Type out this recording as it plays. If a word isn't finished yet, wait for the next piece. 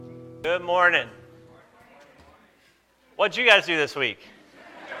Good morning. What'd you guys do this week?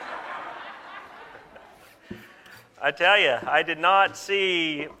 I tell you, I did not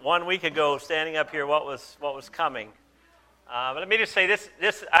see 1 week ago standing up here what was coming. But let me just say this.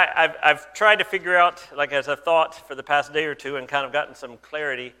 I've tried to figure out, like as I've thought for the past day or two, and kind of gotten some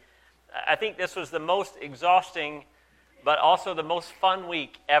clarity. I think this was the most exhausting, but also the most fun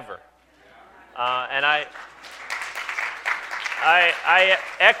week ever. And I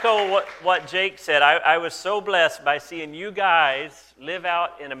echo what Jake said. I was so blessed by seeing you guys live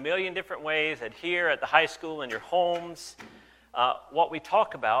out in a million different ways at here, at the high school, in your homes, what we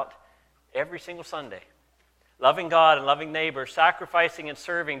talk about every single Sunday. Loving God and loving neighbor, sacrificing and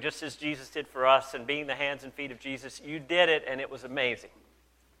serving just as Jesus did for us, and being the hands and feet of Jesus. You did it, and it was amazing.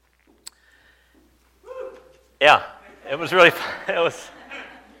 Yeah, it was really fun. It was,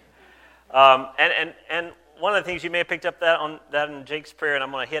 and one of the things you may have picked up that in Jake's prayer, and I'm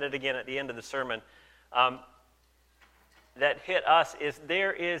going to hit it again at the end of the sermon, that hit us is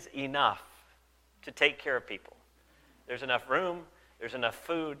there is enough to take care of people. There's enough room, there's enough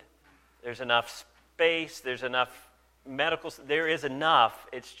food, there's enough space, there's enough medical, there is enough.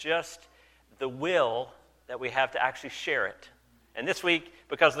 It's just the will that we have to actually share it. And this week,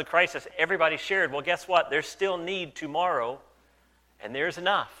 because of the crisis, everybody shared. Well, guess what? There's still need tomorrow, and there's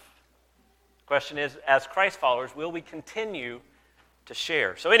enough. The question is, as Christ followers, will we continue to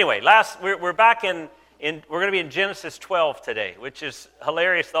share? So anyway, we're back we're going to be in Genesis 12 today, which is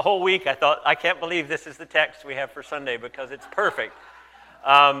hilarious. The whole week I thought, I can't believe this is the text we have for Sunday because it's perfect.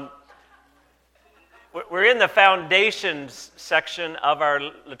 We're in the foundations section of our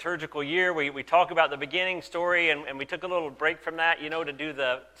liturgical year. We talk about the beginning story, and we took a little break from that, to do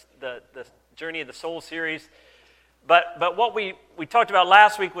the Journey of the Soul series. But what we talked about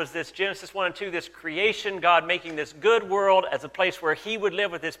last week was this Genesis 1 and 2, this creation, God making this good world as a place where He would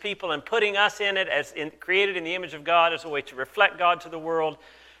live with His people and putting us in it created in the image of God as a way to reflect God to the world.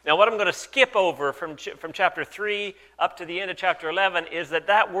 Now, what I'm going to skip over from chapter 3 up to the end of chapter 11 is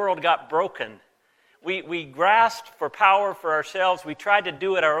that world got broken. We grasped for power for ourselves. We tried to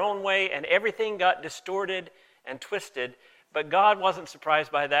do it our own way, and everything got distorted and twisted. But God wasn't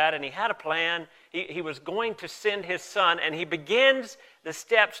surprised by that, and He had a plan. He was going to send His Son, and He begins the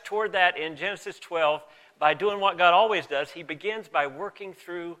steps toward that in Genesis 12 by doing what God always does. He begins by working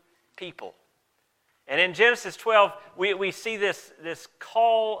through people. And in Genesis 12, we see this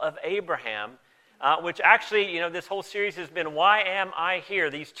call of Abraham, which actually, this whole series has been, why am I here?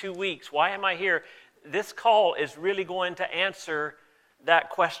 These 2 weeks, why am I here? This call is really going to answer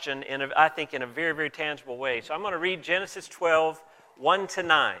that question, I think, in a very, very tangible way. So I'm going to read Genesis 12, 1 to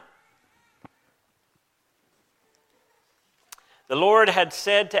 9. The Lord had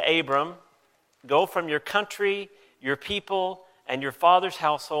said to Abram, "Go from your country, your people, and your father's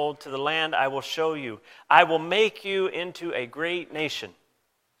household to the land I will show you. I will make you into a great nation,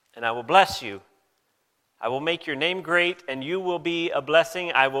 and I will bless you. I will make your name great, and you will be a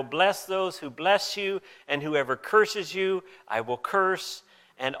blessing. I will bless those who bless you, and whoever curses you, I will curse,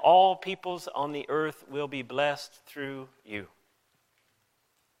 and all peoples on the earth will be blessed through you."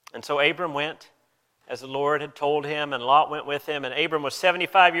 And so Abram went, as the Lord had told him, and Lot went with him. And Abram was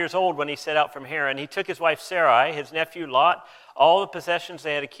 75 years old when he set out from Haran. He took his wife Sarai, his nephew Lot, all the possessions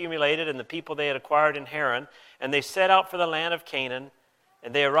they had accumulated, and the people they had acquired in Haran, and they set out for the land of Canaan,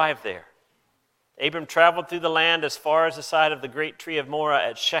 and they arrived there. Abram traveled through the land as far as the side of the great tree of Moreh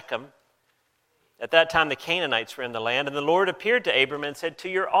at Shechem. At that time the Canaanites were in the land, and the Lord appeared to Abram and said, "To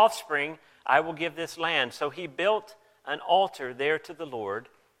your offspring I will give this land." So he built an altar there to the Lord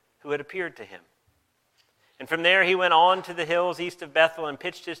who had appeared to him. And from there he went on to the hills east of Bethel and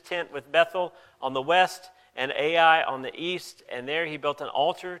pitched his tent with Bethel on the west and Ai on the east. And there he built an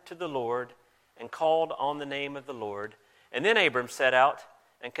altar to the Lord and called on the name of the Lord. And then Abram set out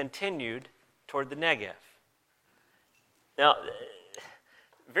and continued toward the Negev. Now,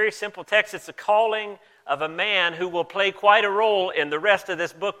 very simple text. It's a calling of a man who will play quite a role in the rest of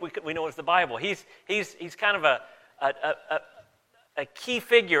this book we know as the Bible. He's kind of a key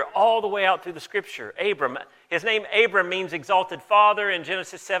figure all the way out through the Scripture. Abram. His name Abram means exalted father. In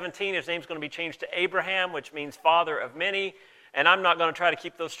Genesis 17, his name's going to be changed to Abraham, which means father of many. And I'm not going to try to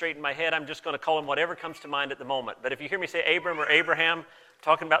keep those straight in my head. I'm just going to call him whatever comes to mind at the moment. But if you hear me say Abram or Abraham, I'm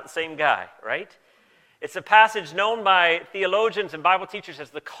talking about the same guy, right? It's a passage known by theologians and Bible teachers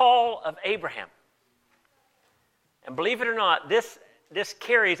as the call of Abraham. And believe it or not, this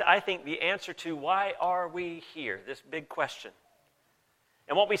carries, I think, the answer to why are we here, this big question.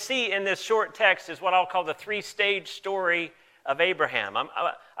 And what we see in this short text is what I'll call the three-stage story of Abraham.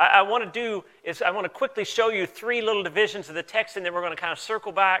 I want to quickly show you three little divisions of the text, and then we're going to kind of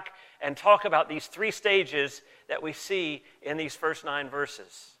circle back and talk about these three stages that we see in these first 9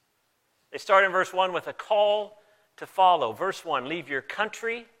 verses. They start in verse 1 with a call to follow. Verse 1, leave your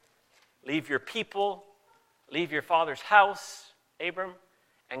country, leave your people, leave your father's house, Abram,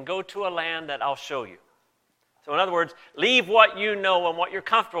 and go to a land that I'll show you. So in other words, leave what you know and what you're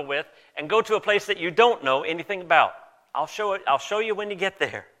comfortable with and go to a place that you don't know anything about. I'll show you when you get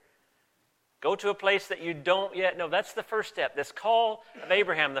there. Go to a place that you don't yet know. That's the first step. This call of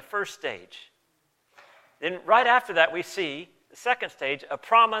Abraham, the first stage. Then right after that we see the second stage, a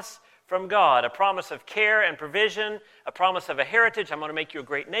promise from God, a promise of care and provision, a promise of a heritage. I'm going to make you a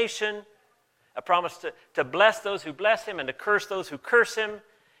great nation, a promise to bless those who bless him and to curse those who curse him,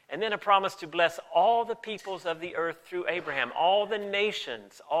 and then a promise to bless all the peoples of the earth through Abraham, all the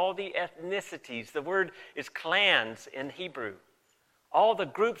nations, all the ethnicities. The word is clans in Hebrew. All the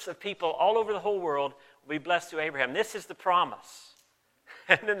groups of people all over the whole world will be blessed through Abraham. This is the promise.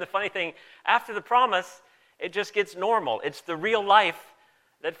 And then the funny thing, after the promise, it just gets normal. It's the real life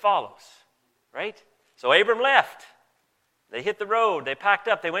that follows, right? So Abram left. They hit the road. They packed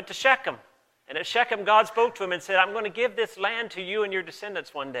up. They went to Shechem. And at Shechem, God spoke to him and said, I'm going to give this land to you and your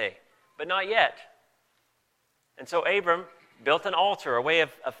descendants one day, but not yet. And so Abram built an altar, a way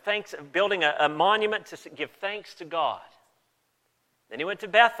of thanks, of building a monument to give thanks to God. Then he went to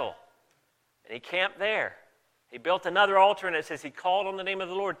Bethel, and he camped there. He built another altar, and it says he called on the name of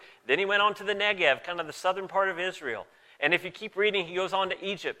the Lord. Then he went on to the Negev, kind of the southern part of Israel. And if you keep reading, he goes on to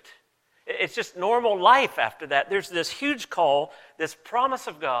Egypt. It's just normal life after that. There's this huge call, this promise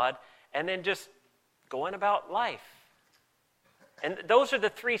of God, and then just going about life. And those are the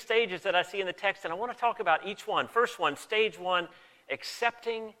three stages that I see in the text, and I want to talk about each one. First one, stage 1,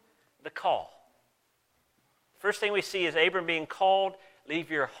 accepting the call. First thing we see is Abram being called,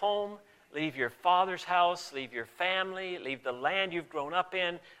 leave your home, leave your father's house, leave your family, leave the land you've grown up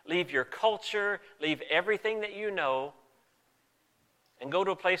in, leave your culture, leave everything that you know, and go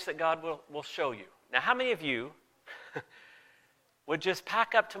to a place that God will show you. Now, how many of you would just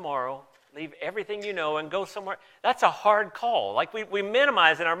pack up tomorrow, leave everything you know, and go somewhere? That's a hard call. Like we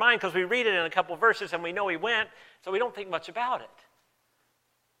minimize in our mind because we read it in a couple of verses and we know he went, so we don't think much about it.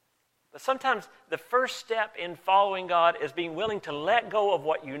 But sometimes the first step in following God is being willing to let go of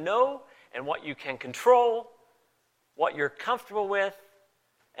what you know and what you can control, what you're comfortable with,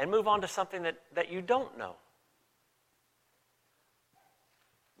 and move on to something that you don't know.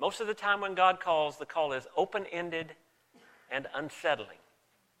 Most of the time when God calls, the call is open-ended and unsettling.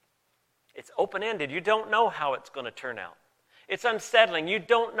 It's open-ended. You don't know how it's going to turn out. It's unsettling. You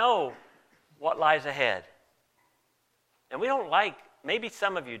don't know what lies ahead. And we don't like, maybe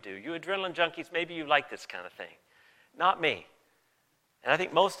some of you do. You adrenaline junkies, maybe you like this kind of thing. Not me. And I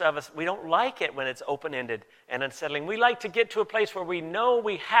think most of us, we don't like it when it's open-ended and unsettling. We like to get to a place where we know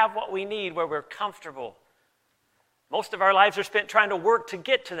we have what we need, where we're comfortable. Most of our lives are spent trying to work to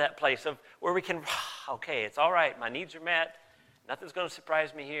get to that place of where we can, okay, it's all right, my needs are met, nothing's going to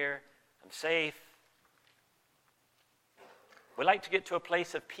surprise me here, I'm safe. We like to get to a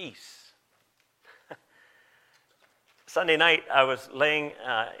place of peace. Sunday night, I was laying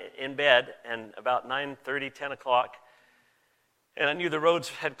in bed, and about 9:30, 10 o'clock, and I knew the roads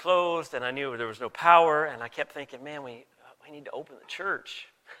had closed, and I knew there was no power, and I kept thinking, man, we need to open the church.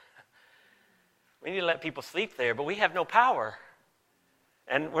 We need to let people sleep there, but we have no power.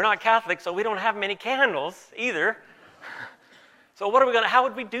 And we're not Catholic, so we don't have many candles either. So how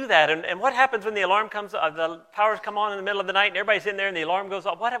would we do that? And what happens when the alarm comes, the powers come on in the middle of the night and everybody's in there and the alarm goes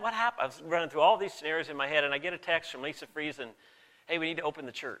off? What happened? I was running through all these scenarios in my head, and I get a text from Lisa Friesen, hey, we need to open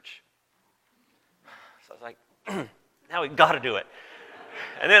the church. So I was like, now we've got to do it.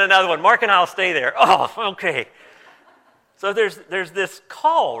 And then another one, Mark and I'll stay there. Oh, okay. So there's this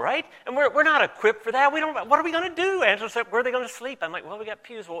call, right? And we're not equipped for that. What are we going to do? Angela said, where are they going to sleep? I'm like, well, we got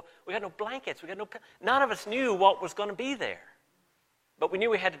pews. Well, we got no blankets. None of us knew what was going to be there. But we knew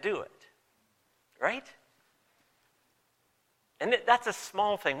we had to do it, right? And that's a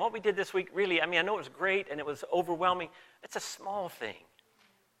small thing. What we did this week, really, I know it was great and it was overwhelming. It's a small thing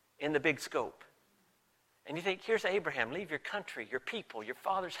in the big scope. And you think, here's Abraham. Leave your country, your people, your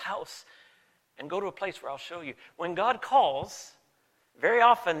father's house, and go to a place where I'll show you. When God calls, very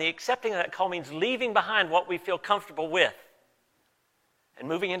often the accepting of that call means leaving behind what we feel comfortable with and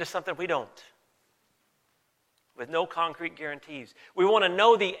moving into something we don't, with no concrete guarantees. We want to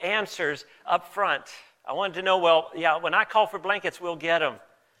know the answers up front. I wanted to know, when I call for blankets, we'll get them.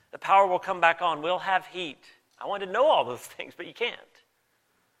 The power will come back on. We'll have heat. I wanted to know all those things, but you can't.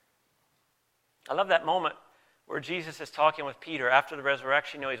 I love that moment where Jesus is talking with Peter after the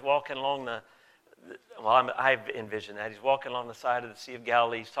resurrection. He's walking along I've envisioned that. He's walking along the side of the Sea of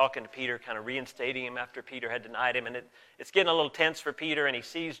Galilee. He's talking to Peter, kind of reinstating him after Peter had denied him. And it's getting a little tense for Peter, and he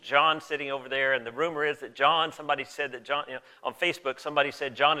sees John sitting over there. And the rumor is that somebody said that John, on Facebook, somebody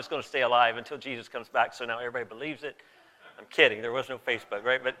said John is going to stay alive until Jesus comes back. So now everybody believes it. I'm kidding. There was no Facebook,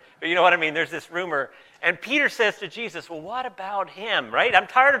 right? But you know what I mean? There's this rumor. And Peter says to Jesus, well, what about him, right? I'm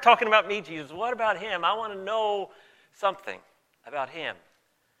tired of talking about me, Jesus. What about him? I want to know something about him.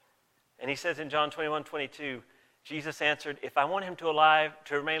 And he says in John 21:22, Jesus answered, if I want him to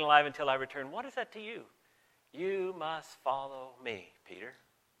remain alive until I return, what is that to you? You must follow me, Peter.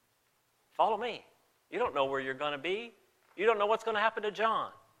 Follow me. You don't know where you're going to be. You don't know what's going to happen to John.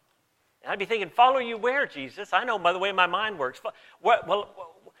 And I'd be thinking, follow you where, Jesus? I know by the way my mind works.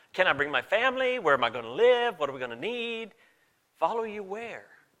 Can I bring my family? Where am I going to live? What are we going to need? Follow you where?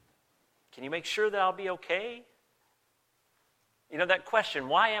 Can you make sure that I'll be okay? That question,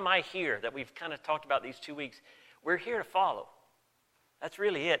 why am I here, that we've kind of talked about these 2 weeks, we're here to follow. That's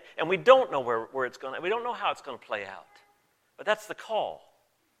really it. And we don't know where it's going to, we don't know how it's going to play out. But that's the call.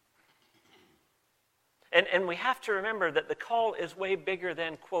 And we have to remember that the call is way bigger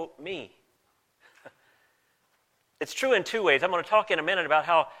than, quote, me. It's true in two ways. I'm going to talk in a minute about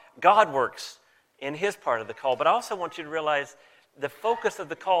how God works in his part of the call. But I also want you to realize the focus of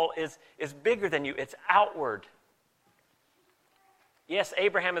the call is bigger than you. It's outward. Yes,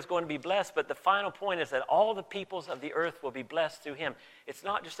 Abraham is going to be blessed, but the final point is that all the peoples of the earth will be blessed through him. It's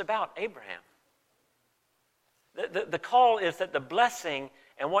not just about Abraham. The call is that the blessing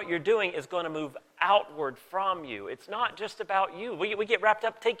and what you're doing is going to move outward from you. It's not just about you. We get wrapped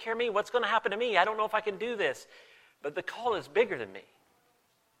up, take care of me. What's going to happen to me? I don't know if I can do this. But the call is bigger than me.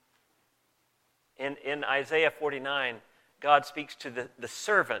 In Isaiah 49, God speaks to the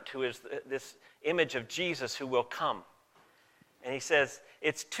servant who is this image of Jesus who will come. And he says,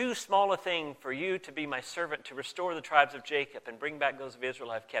 it's too small a thing for you to be my servant to restore the tribes of Jacob and bring back those of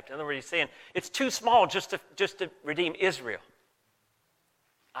Israel I've kept. In other words, he's saying, it's too small just to redeem Israel.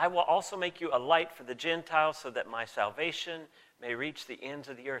 I will also make you a light for the Gentiles so that my salvation may reach the ends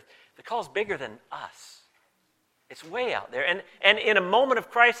of the earth. The call is bigger than us. It's way out there. And in a moment of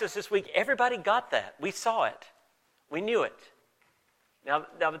crisis this week, everybody got that. We saw it. We knew it. Now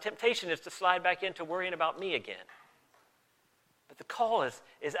the temptation is to slide back into worrying about me again. But the call is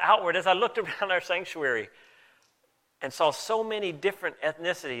outward. As I looked around our sanctuary and saw so many different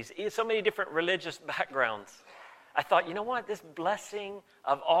ethnicities, so many different religious backgrounds, I thought, you know what? This blessing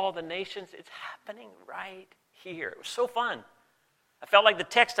of all the nations, it's happening right here. It was so fun. I felt like the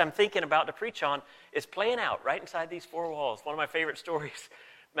text I'm thinking about to preach on is playing out right inside these four walls. One of my favorite stories,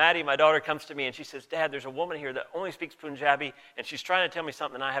 Maddie, my daughter, comes to me and she says, Dad, there's a woman here that only speaks Punjabi and she's trying to tell me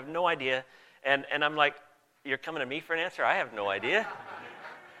something and I have no idea. And I'm like, you're coming to me for an answer? I have no idea.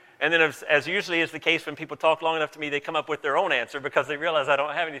 And then as usually is the case when people talk long enough to me, they come up with their own answer because they realize I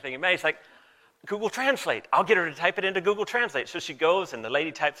don't have anything. And Maddie's like, Google Translate. I'll get her to type it into Google Translate. So she goes and the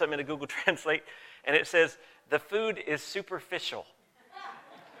lady types something into Google Translate and it says, the food is superficial.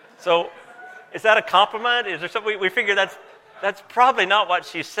 So is that a compliment? Is there something we figure that's probably not what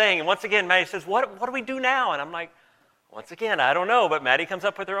she's saying. And once again, Maddie says, what do we do now? And I'm like, once again, I don't know. But Maddie comes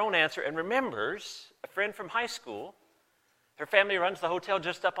up with her own answer and remembers a friend from high school. Her family runs the hotel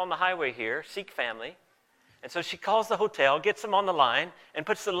just up on the highway here, Sikh family. And so she calls the hotel, gets them on the line, and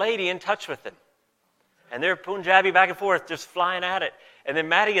puts the lady in touch with them. And they're Punjabi back and forth, just flying at it. And then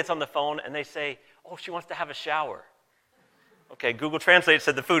Maddie gets on the phone and they say, oh, she wants to have a shower. Okay, Google Translate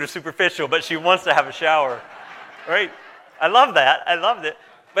said the food is superficial, but she wants to have a shower. Right? I love that. I loved it.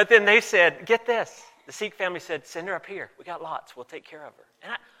 But then they said, get this. The Sikh family said, send her up here. We got lots. We'll take care of her.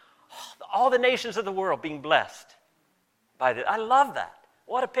 And all the nations of the world being blessed by this. I love that.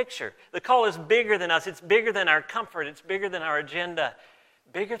 What a picture. The call is bigger than us. It's bigger than our comfort. It's bigger than our agenda.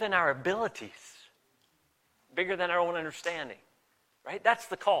 Bigger than our abilities. Bigger than our own understanding. Right? That's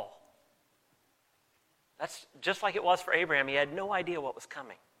the call. That's just like it was for Abraham. He had no idea what was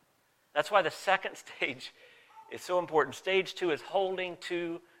coming. That's why the second stage is so important. Stage 2 is holding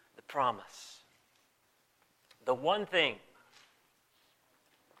to the promise. The one thing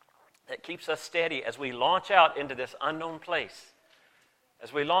that keeps us steady as we launch out into this unknown place,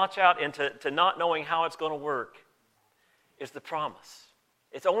 as we launch out into not knowing how it's going to work, is the promise.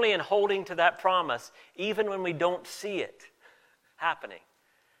 It's only in holding to that promise, even when we don't see it happening,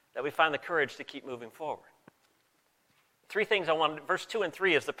 that we find the courage to keep moving forward. Three things I want, verse 2 and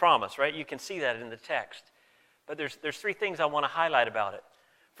 3 is the promise, right? You can see that in the text. But there's three things I want to highlight about it.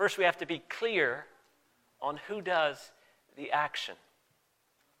 First, we have to be clear on who does the action.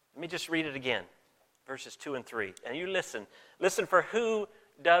 Let me just read it again. verses 2 and 3. And you listen. Listen for who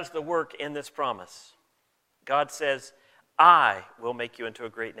does the work in this promise. God says, I will make you into a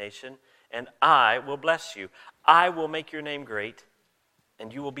great nation, and I will bless you. I will make your name great,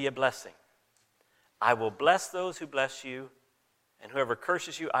 and you will be a blessing. I will bless those who bless you, and whoever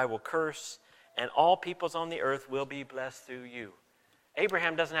curses you, I will curse, and all peoples on the earth will be blessed through you.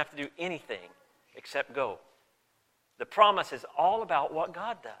 Abraham doesn't have to do anything except go. The promise is all about what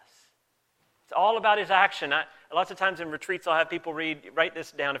God does. It's all about his action. Lots of times in retreats, I'll have people write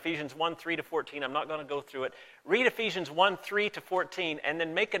this down, Ephesians 1, 3 to 14. I'm not going to go through it. Read Ephesians 1, 3 to 14, and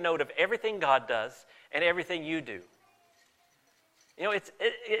then make a note of everything God does and everything you do. You know,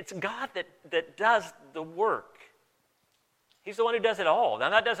 it's God that does the work. He's the one who does it all. Now,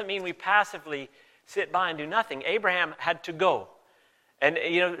 that doesn't mean we passively sit by and do nothing. Abraham had to go. And,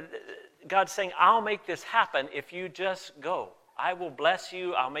 you know, God's saying, I'll make this happen if you just go. I will bless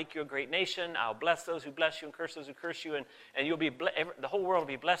you. I'll make you a great nation. I'll bless those who bless you and curse those who curse you. And you'll be the whole world will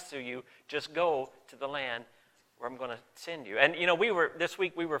be blessed through you. Just go to the land where I'm going to send you. And, you know, this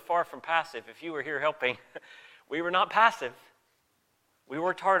week we were far from passive. If you were here helping, we were not passive. We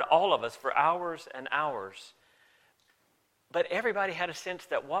worked hard, all of us, for hours and hours. But everybody had a sense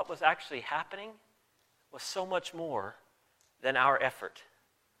that what was actually happening was so much more than our effort.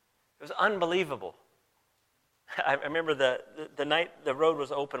 It was unbelievable. I remember the night the road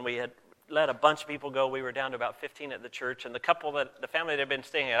was open, we had let a bunch of people go. We were down to about 15 at the church, and the family that had been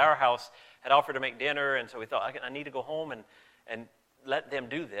staying at our house had offered to make dinner, and so we thought, I need to go home and let them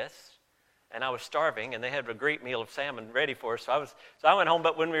do this. And I was starving, and they had a great meal of salmon ready for us. So I went home,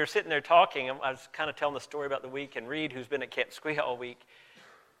 but when we were sitting there talking, I was kind of telling the story about the week, and Reed, who's been at Camp Squia all week,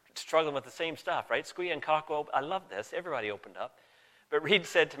 struggling with the same stuff, right? Squia and Kakwa, I love this. Everybody opened up. But Reed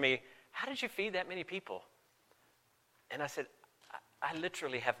said to me, how did you feed that many people? And I said, I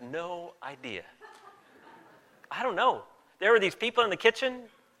literally have no idea. I don't know. There were these people in the kitchen,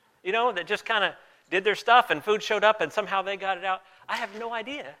 you know, that just kind of did their stuff, and food showed up, and somehow they got it out. I have no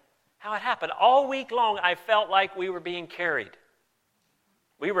idea how it happened. All week long, I felt like we were being carried.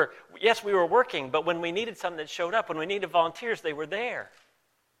 We were working, but when we needed something that showed up, when we needed volunteers, they were there.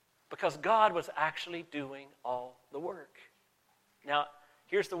 Because God was actually doing all the work. Now,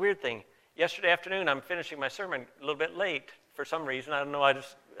 here's the weird thing. Yesterday afternoon, I'm finishing my sermon a little bit late for some reason. I don't know,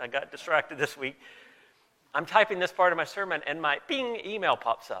 I got distracted this week. I'm typing this part of my sermon, and my ping email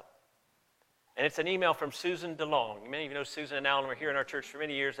pops up. And it's an email from Susan DeLong. Many of you know Susan and Alan were here in our church for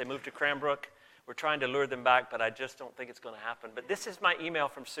many years. They moved to Cranbrook. We're trying to lure them back, but I just don't think it's going to happen. But this is my email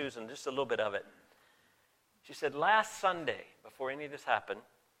from Susan, just a little bit of it. She said, last Sunday, before any of this happened,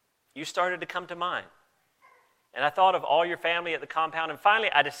 you started to come to mind. And I thought of all your family at the compound, and finally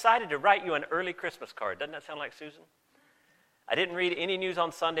I decided to write you an early Christmas card. Doesn't that sound like Susan? I didn't read any news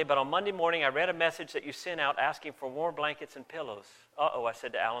on Sunday, but on Monday morning I read a message that you sent out asking for more blankets and pillows. Uh-oh, I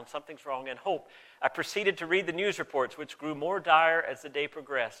said to Alan, something's wrong, and hope. I proceeded to read the news reports, which grew more dire as the day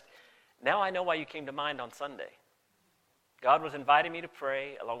progressed. Now I know why you came to mind on Sunday. God was inviting me to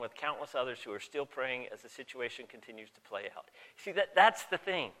pray, along with countless others who are still praying as the situation continues to play out. See, that's the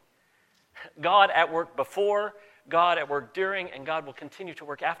thing. God at work before, God at work during, and God will continue to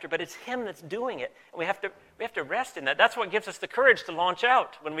work after, but it's Him that's doing it. And we have to rest in that. That's what gives us the courage to launch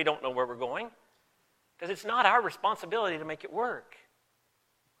out when we don't know where we're going, because it's not our responsibility to make it work.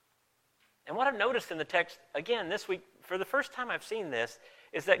 And what I've noticed in the text, again, this week, for the first time I've seen this,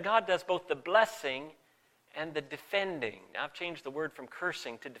 is that God does both the blessing and the defending. Now, I've changed the word from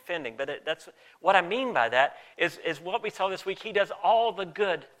cursing to defending, but that's what I mean by that is what we saw this week. He does all the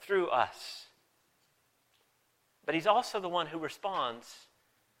good through us. But He's also the one who responds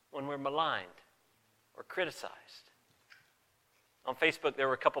when we're maligned or criticized. On Facebook, there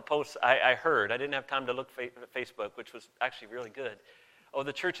were a couple posts I heard. I didn't have time to look at Facebook, which was actually really good. Oh,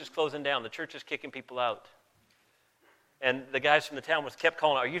 the church is closing down. The church is kicking people out. And the guys from the town kept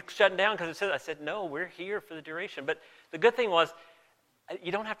calling, are you shutting down? Because I said, no, we're here for the duration. But the good thing was,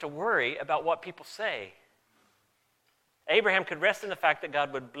 you don't have to worry about what people say. Abraham could rest in the fact that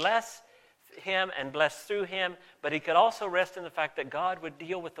God would bless him and bless through him, but he could also rest in the fact that God would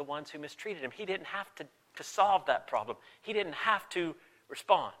deal with the ones who mistreated him. He didn't have to solve that problem. He didn't have to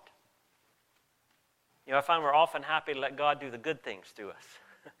respond. You know, I find we're often happy to let God do the good things through us.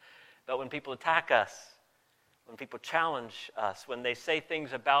 But when people attack us, when people challenge us, when they say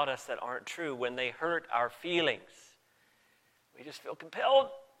things about us that aren't true, when they hurt our feelings, we just feel compelled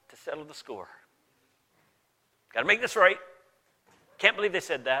to settle the score. Got to make this right. Can't believe they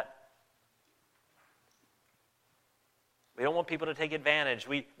said that. We don't want people to take advantage.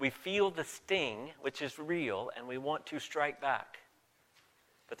 We feel the sting, which is real, and we want to strike back.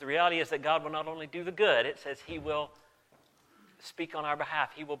 But the reality is that God will not only do the good, it says he will speak on our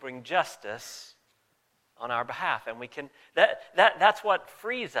behalf. He will bring justice on our behalf. And we can that's what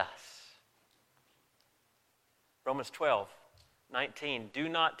frees us. Romans 12:19. Do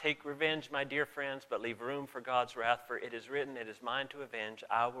not take revenge, my dear friends, but leave room for God's wrath, for it is written, it is mine to avenge,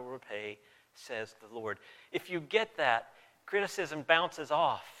 I will repay, says the Lord. If you get that, criticism bounces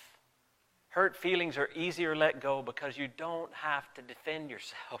off. Hurt feelings are easier let go because you don't have to defend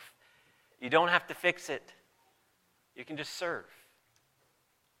yourself. You don't have to fix it. You can just serve.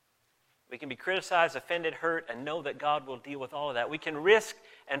 We can be criticized, offended, hurt, and know that God will deal with all of that. We can risk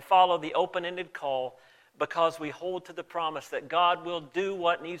and follow the open-ended call because we hold to the promise that God will do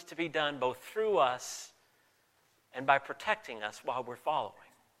what needs to be done both through us and by protecting us while we're following.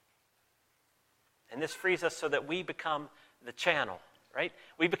 And this frees us so that we become the channel, right?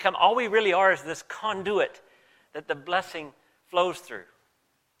 We become, all we really are is this conduit that the blessing flows through.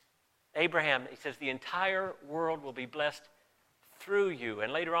 Abraham, he says, the entire world will be blessed through you.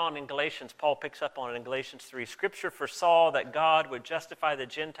 And later on in Galatians, Paul picks up on it in Galatians 3. Scripture foresaw that God would justify the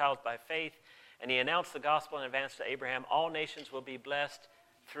Gentiles by faith, and he announced the gospel in advance to Abraham. All nations will be blessed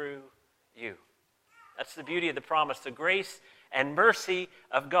through you. That's the beauty of the promise. The grace and mercy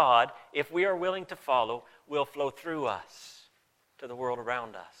of God, if we are willing to follow, will flow through us to the world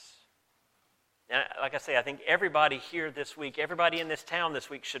around us. And like I say, I think everybody here this week, everybody in this town this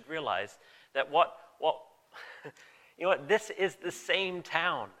week should realize that you know what, this is the same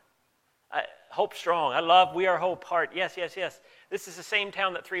town. Hope Strong. I love We Are Hope Heart. Yes, yes, yes. This is the same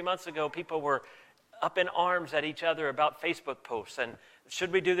town that 3 months ago people were up in arms at each other about Facebook posts and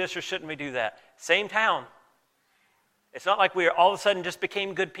should we do this or shouldn't we do that? Same town. It's not like we all of a sudden just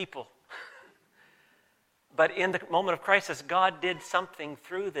became good people. But in the moment of crisis, God did something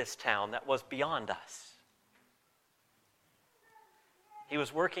through this town that was beyond us. He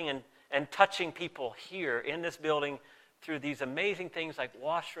was working and touching people here in this building through these amazing things like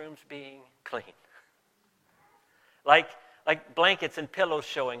washrooms being clean. Like blankets and pillows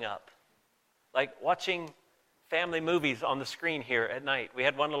showing up. Like watching family movies on the screen here at night. We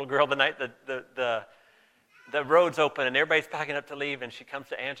had one little girl the night the road's open and everybody's packing up to leave, and she comes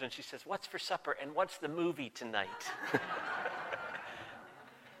to Angela and she says, "What's for supper and what's the movie tonight?"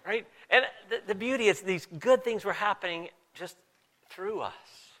 Right? And the beauty is these good things were happening just through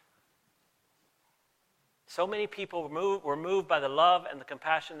us. So many people were moved by the love and the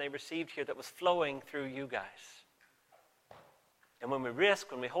compassion they received here that was flowing through you guys. And when we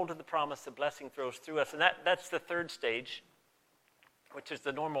risk, when we hold to the promise, the blessing flows through us. And that's the third stage, which is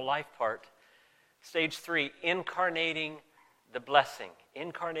the normal life part. Stage 3, incarnating the blessing.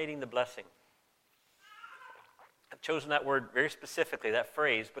 Incarnating the blessing. I've chosen that word very specifically, that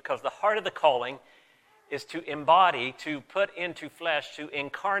phrase, because the heart of the calling is to embody, to put into flesh, to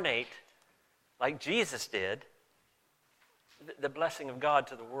incarnate, like Jesus did, the blessing of God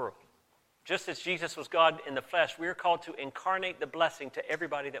to the world. Just as Jesus was God in the flesh, we are called to incarnate the blessing to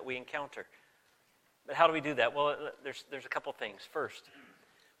everybody that we encounter. But how do we do that? Well, there's a couple things. First,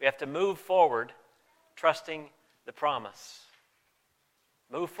 we have to move forward trusting the promise.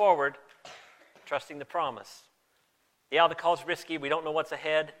 Move forward trusting the promise. Yeah, the call's risky. We don't know what's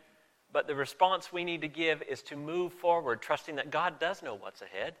ahead. But the response we need to give is to move forward, trusting that God does know what's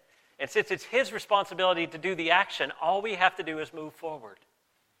ahead. And since it's his responsibility to do the action, all we have to do is move forward.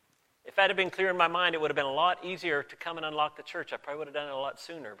 If that had been clear in my mind, it would have been a lot easier to come and unlock the church. I probably would have done it a lot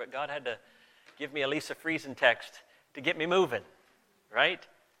sooner. But God had to give me a Lisa Friesen text to get me moving, right?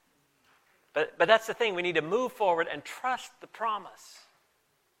 But that's the thing. We need to move forward and trust the promise.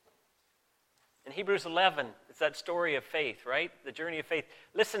 In Hebrews 11, it's that story of faith, right? The journey of faith.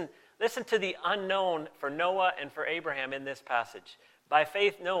 Listen to the unknown for Noah and for Abraham in this passage. By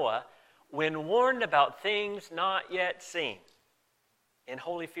faith, Noah, when warned about things not yet seen, in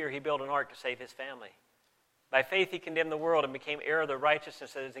holy fear he built an ark to save his family. By faith he condemned the world and became heir of the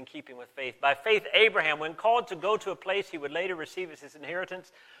righteousness that is in keeping with faith. By faith, Abraham, when called to go to a place he would later receive as his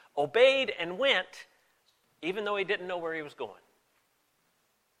inheritance, obeyed and went, even though he didn't know where he was going.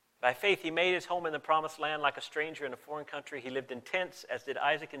 By faith, he made his home in the promised land like a stranger in a foreign country. He lived in tents, as did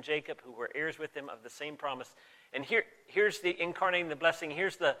Isaac and Jacob, who were heirs with him of the same promise. And here's the incarnating the blessing.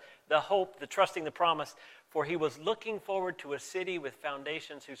 Here's the hope, the trusting the promise. For he was looking forward to a city with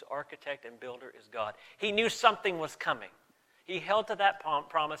foundations whose architect and builder is God. He knew something was coming. He held to that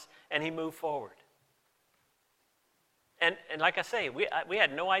promise, and he moved forward. And like I say, we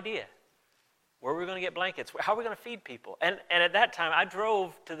had no idea where we were going to get blankets, how are we going to feed people. And at that time, I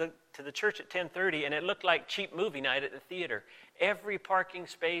drove to the church at 10:30, and it looked like cheap movie night at the theater. Every parking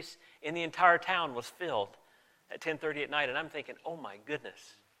space in the entire town was filled. at 10:30 at night, and I'm thinking, oh my goodness,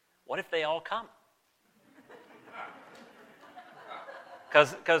 what if they all come?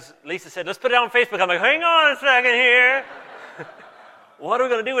 Because Lisa said, let's put it on Facebook. I'm like, hang on a second here. What are we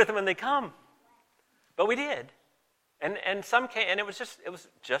going to do with them when they come? But we did. And some came, and it was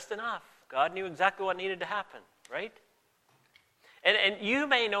just enough. God knew exactly what needed to happen, right? And you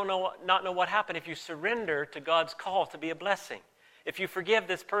may not know what happened if you surrender to God's call to be a blessing. If you forgive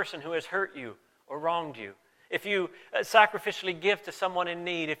this person who has hurt you or wronged you. If you sacrificially give to someone in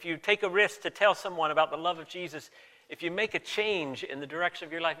need. If you take a risk to tell someone about the love of Jesus. If you make a change in the direction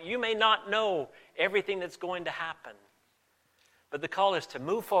of your life. You may not know everything that's going to happen. But the call is to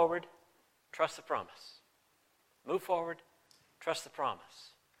move forward, trust the promise. Move forward, trust the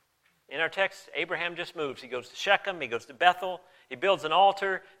promise. In our text, Abraham just moves. He goes to Shechem, he goes to Bethel, he builds an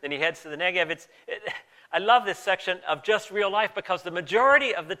altar, then he heads to the Negev. I love this section of just real life because the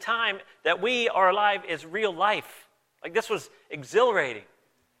majority of the time that we are alive is real life. Like this was exhilarating.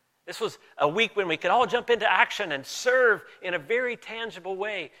 This was a week when we could all jump into action and serve in a very tangible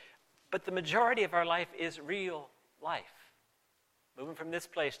way. But the majority of our life is real life. Moving from this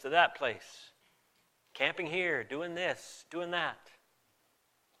place to that place. Camping here, doing this, doing that.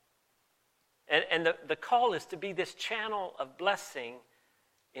 And the call is to be this channel of blessing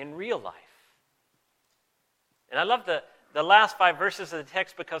in real life. And I love the last 5 verses of the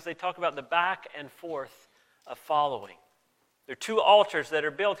text because they talk about the back and forth of following. There are 2 altars that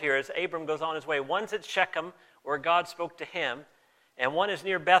are built here as Abram goes on his way. One's at Shechem, where God spoke to him, and one is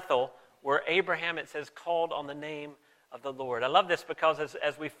near Bethel, where Abraham, it says, called on the name of the Lord. I love this because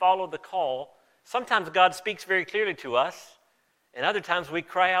as we follow the call, sometimes God speaks very clearly to us, and other times we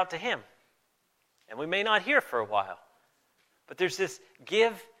cry out to him. And we may not hear for a while. But there's this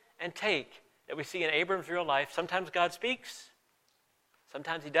give and take that we see in Abram's real life. Sometimes God speaks,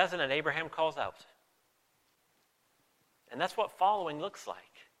 sometimes he doesn't, and Abraham calls out. And that's what following looks like.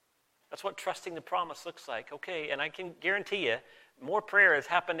 That's what trusting the promise looks like. Okay, and I can guarantee you, more prayer has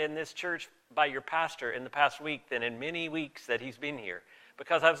happened in this church by your pastor in the past week than in many weeks that he's been here.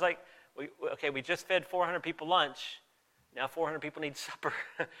 Because I was like, we just fed 400 people lunch. Now 400 people need supper.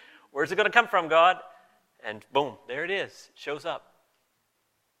 Where's it going to come from, God? And boom, there it is. It shows up.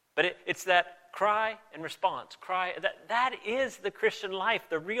 But it's that cry and response. That is the Christian life,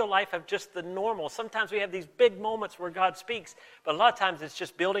 the real life of just the normal. Sometimes we have these big moments where God speaks, but a lot of times it's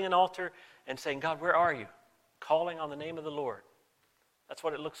just building an altar and saying, God, where are you? Calling on the name of the Lord. That's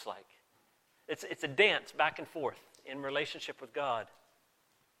what it looks like. It's a dance back and forth in relationship with God.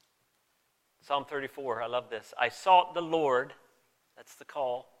 Psalm 34, I love this. I sought the Lord, that's the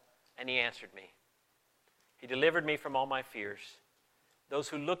call, and he answered me. He delivered me from all my fears. Those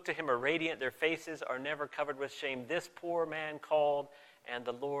who look to him are radiant. Their faces are never covered with shame. This poor man called, and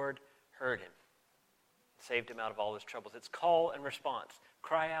the Lord heard him. Saved him out of all his troubles. It's call and response.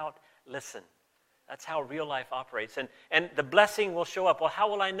 Cry out, listen. That's how real life operates. And the blessing will show up. Well, how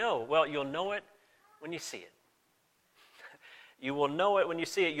will I know? Well, you'll know it when you see it. You will know it when you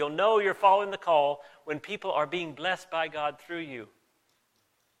see it. You'll know you're following the call when people are being blessed by God through you.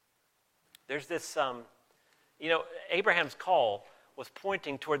 There's this, Abraham's call was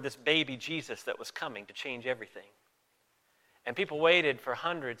pointing toward this baby Jesus that was coming to change everything. And people waited for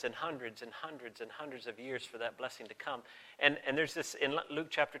hundreds and hundreds and hundreds and hundreds of years for that blessing to come. And there's this, in Luke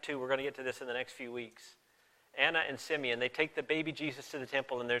chapter 2, we're going to get to this in the next few weeks. Anna and Simeon, they take the baby Jesus to the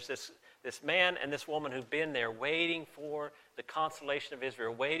temple, and there's this man and this woman who've been there waiting for the consolation of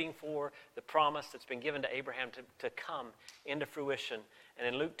Israel, waiting for the promise that's been given to Abraham to come into fruition. And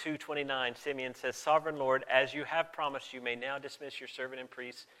in Luke 2:29, Simeon says, Sovereign Lord, as you have promised, you may now dismiss your servant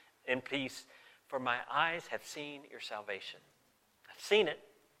in peace, for my eyes have seen your salvation. I've seen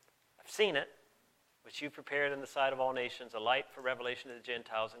it, which you've prepared in the sight of all nations, a light for revelation to the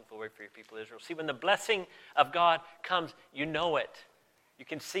Gentiles and glory for your people Israel. See, when the blessing of God comes, you know it. You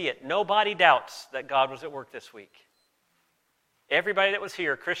can see it. Nobody doubts that God was at work this week. Everybody that was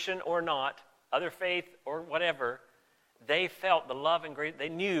here, Christian or not, other faith or whatever, they felt the love and grace. They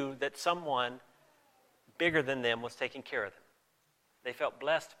knew that someone bigger than them was taking care of them. They felt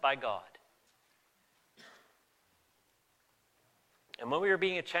blessed by God. And when we are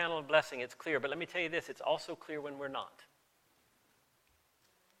being a channel of blessing, it's clear. But let me tell you this, it's also clear when we're not.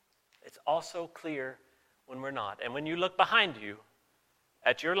 It's also clear when we're not. And when you look behind you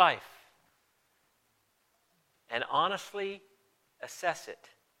at your life and honestly assess it,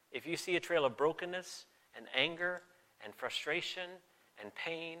 if you see a trail of brokenness and anger and frustration and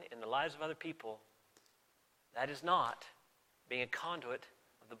pain in the lives of other people, that is not being a conduit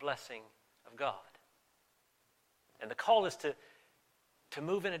of the blessing of God. And the call is to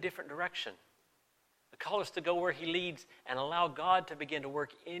move in a different direction. The call is to go where he leads and allow God to begin to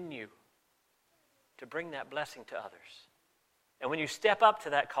work in you to bring that blessing to others. And when you step up to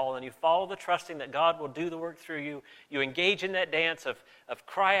that call and you follow the trusting that God will do the work through you, you engage in that dance of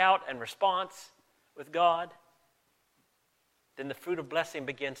cry out and response with God, then the fruit of blessing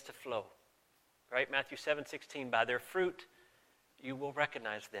begins to flow. Right? Matthew 7:16, by their fruit you will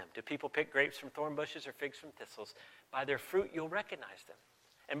recognize them. Do people pick grapes from thorn bushes or figs from thistles? By their fruit you'll recognize them.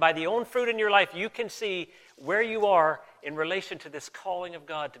 And by the own fruit in your life, you can see where you are in relation to this calling of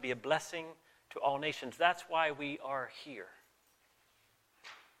God to be a blessing to all nations. That's why we are here.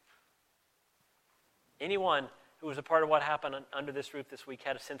 Anyone who was a part of what happened under this roof this week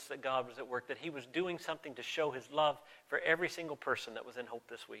had a sense that God was at work, that he was doing something to show his love for every single person that was in Hope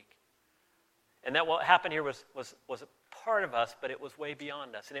this week. And that what happened here was a part of us, but it was way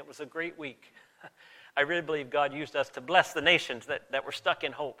beyond us. And it was a great week. I really believe God used us to bless the nations that were stuck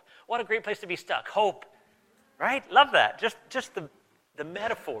in Hope. What a great place to be stuck. Hope. Right? Love that. Just the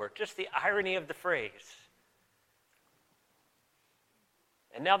metaphor, just the irony of the phrase.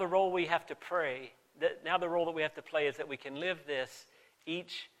 And now the role we have to play is that we can live this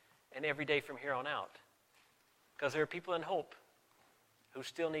each and every day from here on out. Because there are people in Hope who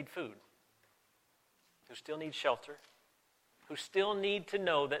still need food, who still need shelter, who still need to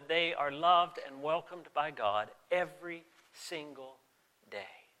know that they are loved and welcomed by God every single day.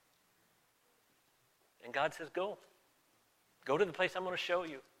 And God says, go. Go to the place I'm going to show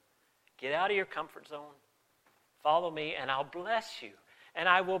you. Get out of your comfort zone. Follow me, and I'll bless you. And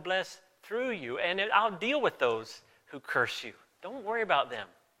I will bless through you. And I'll deal with those who curse you. Don't worry about them.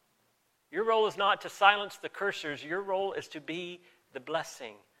 Your role is not to silence the cursers. Your role is to be the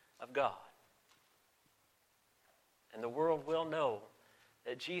blessing of God. And the world will know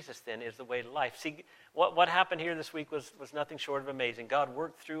that Jesus then is the way to life. See, what happened here this week was nothing short of amazing. God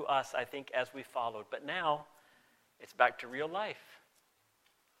worked through us, I think, as we followed. But now, it's back to real life.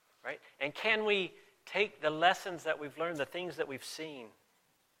 Right? And can we take the lessons that we've learned, the things that we've seen,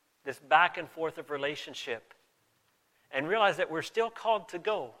 this back and forth of relationship, and realize that we're still called to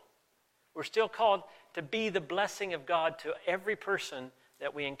go. We're still called to be the blessing of God to every person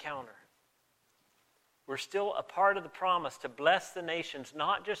that we encounter. We're still a part of the promise to bless the nations,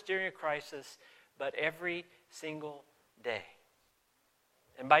 not just during a crisis, but every single day.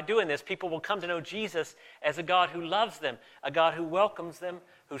 And by doing this, people will come to know Jesus as a God who loves them, a God who welcomes them,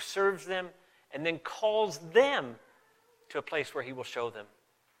 who serves them, and then calls them to a place where he will show them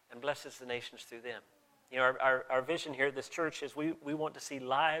and blesses the nations through them. You know, our vision here at this church is we want to see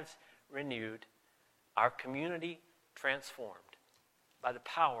lives renewed, our community transformed by the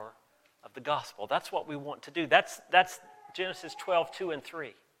power of the gospel. That's what we want to do. That's Genesis 12:2 and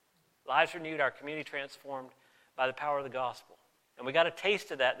 3. Lives renewed, our community transformed by the power of the gospel. And we got a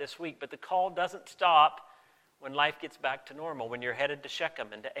taste of that this week, but the call doesn't stop when life gets back to normal, when you're headed to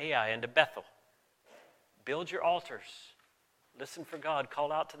Shechem and to Ai and to Bethel. Build your altars. Listen for God.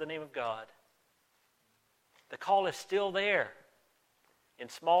 Call out to the name of God. The call is still there in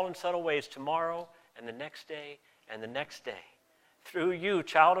small and subtle ways tomorrow and the next day and the next day. Through you,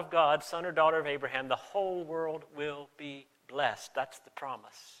 child of God, son or daughter of Abraham, the whole world will be blessed. That's the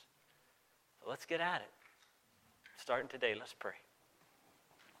promise. So let's get at it. Starting today, let's pray.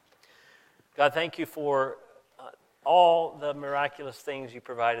 God, thank you for all the miraculous things you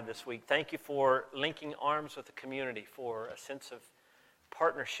provided this week. Thank you for linking arms with the community, for a sense of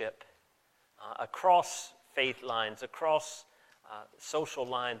partnership across faith lines, across social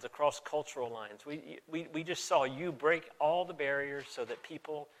lines, across cultural lines. We just saw you break all the barriers so that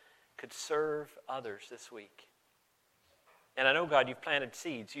people could serve others this week. And I know, God, you've planted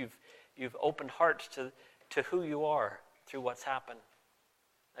seeds. You've opened hearts to who you are through what's happened.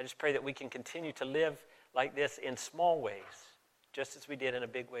 I just pray that we can continue to live like this in small ways, just as we did in a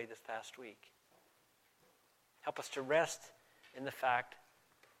big way this past week. Help us to rest in the fact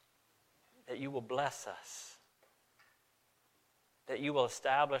that you will bless us, that you will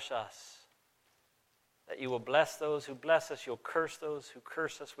establish us, that you will bless those who bless us, you'll curse those who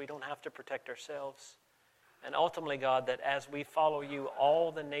curse us. We don't have to protect ourselves. And ultimately, God, that as we follow you,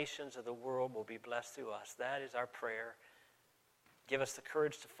 all the nations of the world will be blessed through us. That is our prayer. Give us the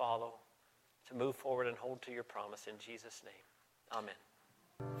courage to follow, to move forward and hold to your promise in Jesus' name. Amen.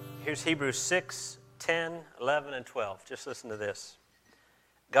 Here's Hebrews 6, 10, 11, and 12. Just listen to this.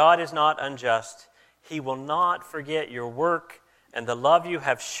 God is not unjust. He will not forget your work and the love you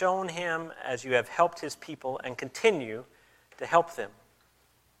have shown him as you have helped his people and continue to help them.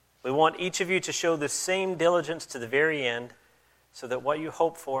 We want each of you to show the same diligence to the very end so that what you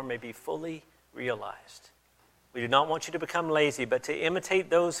hope for may be fully realized. We do not want you to become lazy, but to imitate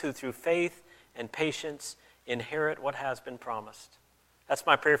those who through faith and patience inherit what has been promised. That's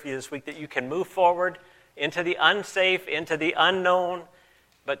my prayer for you this week, that you can move forward into the unsafe, into the unknown,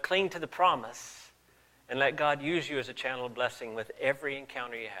 but cling to the promise and let God use you as a channel of blessing with every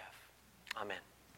encounter you have. Amen.